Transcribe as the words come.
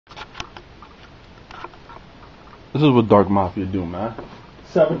This is what Dark Mafia do, man.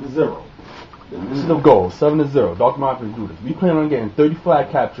 7-0. This is the goal. 7-0. Dark Mafia do this. We plan on getting 30 flag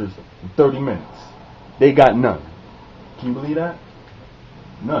captures in 30 minutes. They got none. Can you believe that?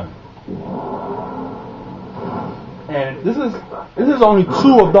 None. And this is only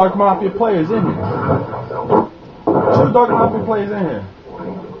 2 of Dark Mafia players in here. 2 Dark Mafia players in here.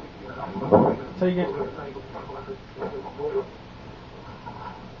 Take it.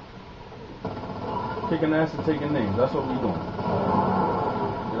 Kicking ass and taking names. That's what we doing.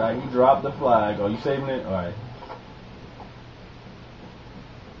 Right, he dropped the flag. Oh, you saving it? Alright.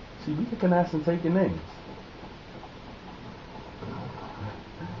 See, we kicking ass and taking names.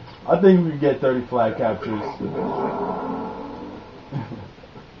 I think we can get 30 flag captures.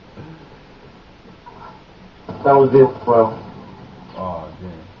 That was it, bro. Oh,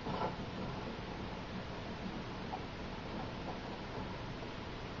 damn.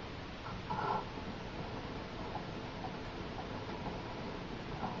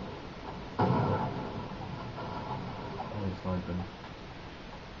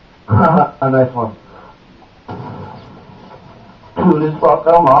 A nice one. Dude, this fuck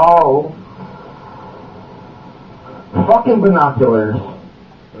them all. Fucking binoculars.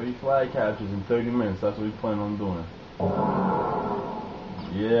 30 flag captures in 30 minutes. That's what we plan on doing.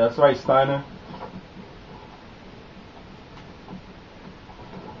 Yeah, that's right, Stiener.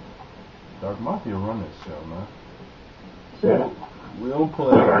 Dark Mafia run this show, man. Yeah. We don't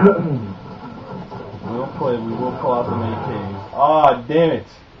play. We don't play. We will pull out them AKs. Ah, damn it.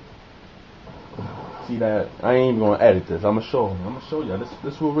 See that? I ain't even gonna edit this. I'm gonna show you. I'm gonna show you.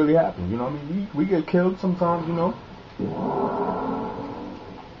 This will really happen. You know what I mean? We get killed sometimes, you know.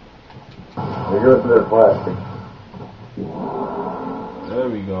 There goes that plastic. There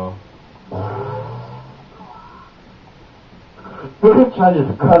we go. We're trying to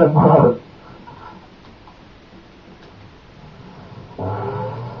just cut him out.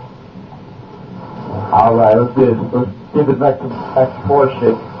 Alright, let's do this. Let's give it back to 4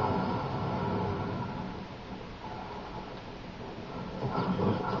 shit.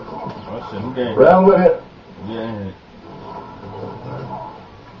 Oh shit, I'm getting Run with it. hit.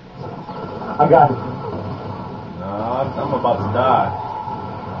 I got it. Nah, I'm about to die.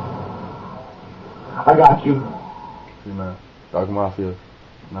 I got you. See, man. Dark Mafia.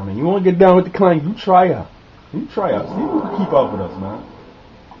 I mean, you want to get down with the clan, you try out. You try out. See if you can keep up with us, man.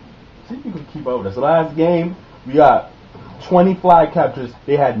 See if you can keep up with us. The last game, we got 20 flag captures.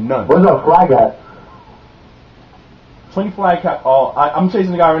 They had none. Where's our flag at? 20 flag cap. Oh, I'm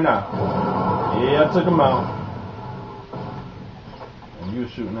chasing the guy right now. Yeah, I took him out. And you were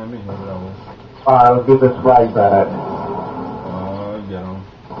shooting at me, whoever that was. Alright, let's get this flag back. Get him.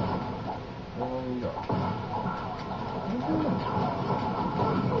 There you go.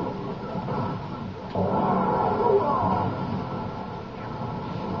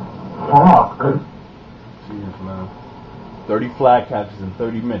 Fuck. Jeez, man. 30 flag captures in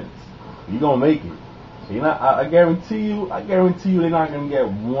 30 minutes. You gonna make it. So you're not, I guarantee you they're not gonna get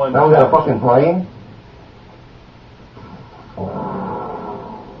one. Now we got a fucking plane?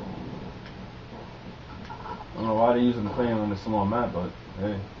 I don't know why they're using the plane on this small map, but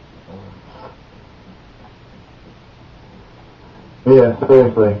hey. Yeah,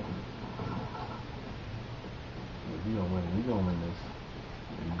 seriously. We gonna win. We gonna win this.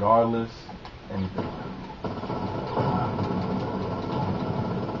 Regardless, anything.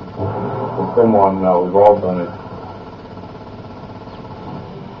 Well, come on now, we've all done it.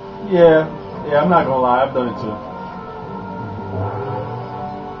 Yeah, I'm not gonna lie, I've done it too.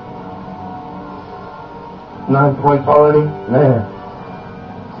 9 points already? Man.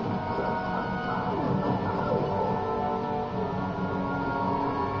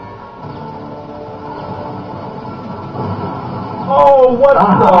 Oh, what the? I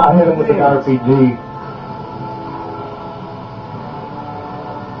hit him with the RPG.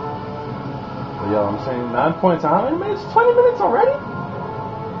 Yo, I'm saying 9 points. How many minutes? 20 minutes already?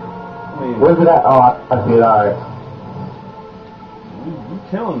 I mean, Where's it at? Oh, I see it, alright. we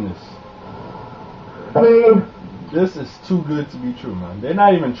killing this. I mean, This is too good to be true, man. They're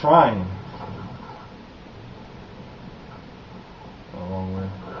not even trying. A long way.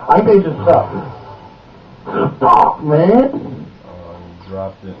 I think just suck. Stop, man. Oh, you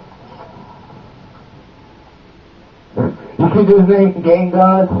dropped it. You see this name, Game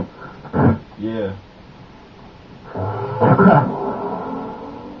Gods? Yeah.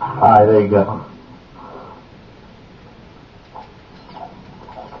 Alright, there you go.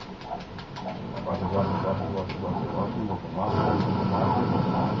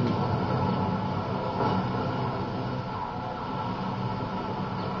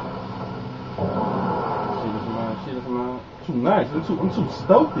 niceness, man. Too nice. I'm too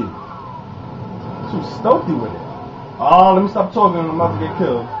stealthy. Too stealthy with it. Oh, let me stop talking. I'm about to get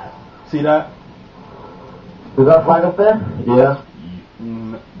killed. See that? Is that flag up there? Yeah.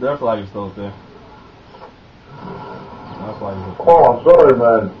 Their flag is still up there. That flag is up there. Oh, I'm sorry,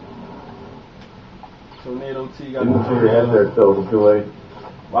 man. Tornado T got Didn't see your head there, so too late.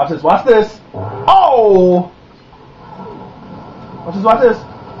 Watch this, watch this. Oh! Watch this, watch this.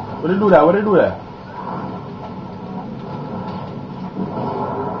 Where'd they do that? Where'd they do that?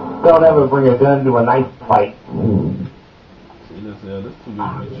 Don't ever bring a gun to a knife fight. See this, yeah, this is too good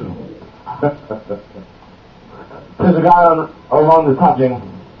to be true. There's a guy along the touching.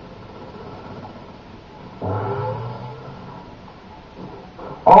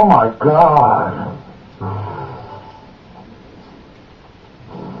 Oh my god.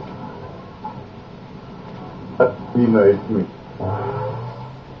 He knows me.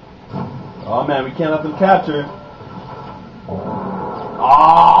 Oh man, we can't let them capture.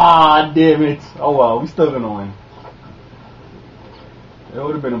 Ah, damn it. Oh well, we still gonna win. It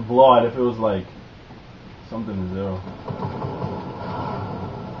would have been a blowout if it was like something to 0.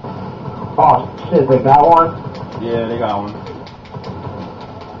 Oh shit, they got one? Yeah, they got one.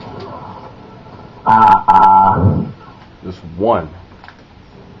 Just one.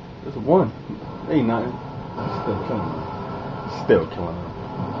 Just one. Ain't nothing. Still killing him. Still killing him.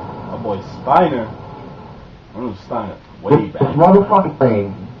 My boy Stiener. I knew Stiener way This back. motherfucking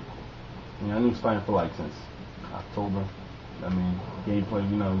thing. Yeah, I knew Stiener for like since October. I mean, gameplay,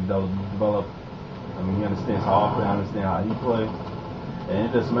 you know, develop. I mean, he understands how I play, I understand how he plays. And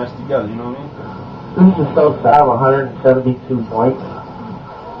it just meshed together, you know what I mean? This is so sad, 172 points.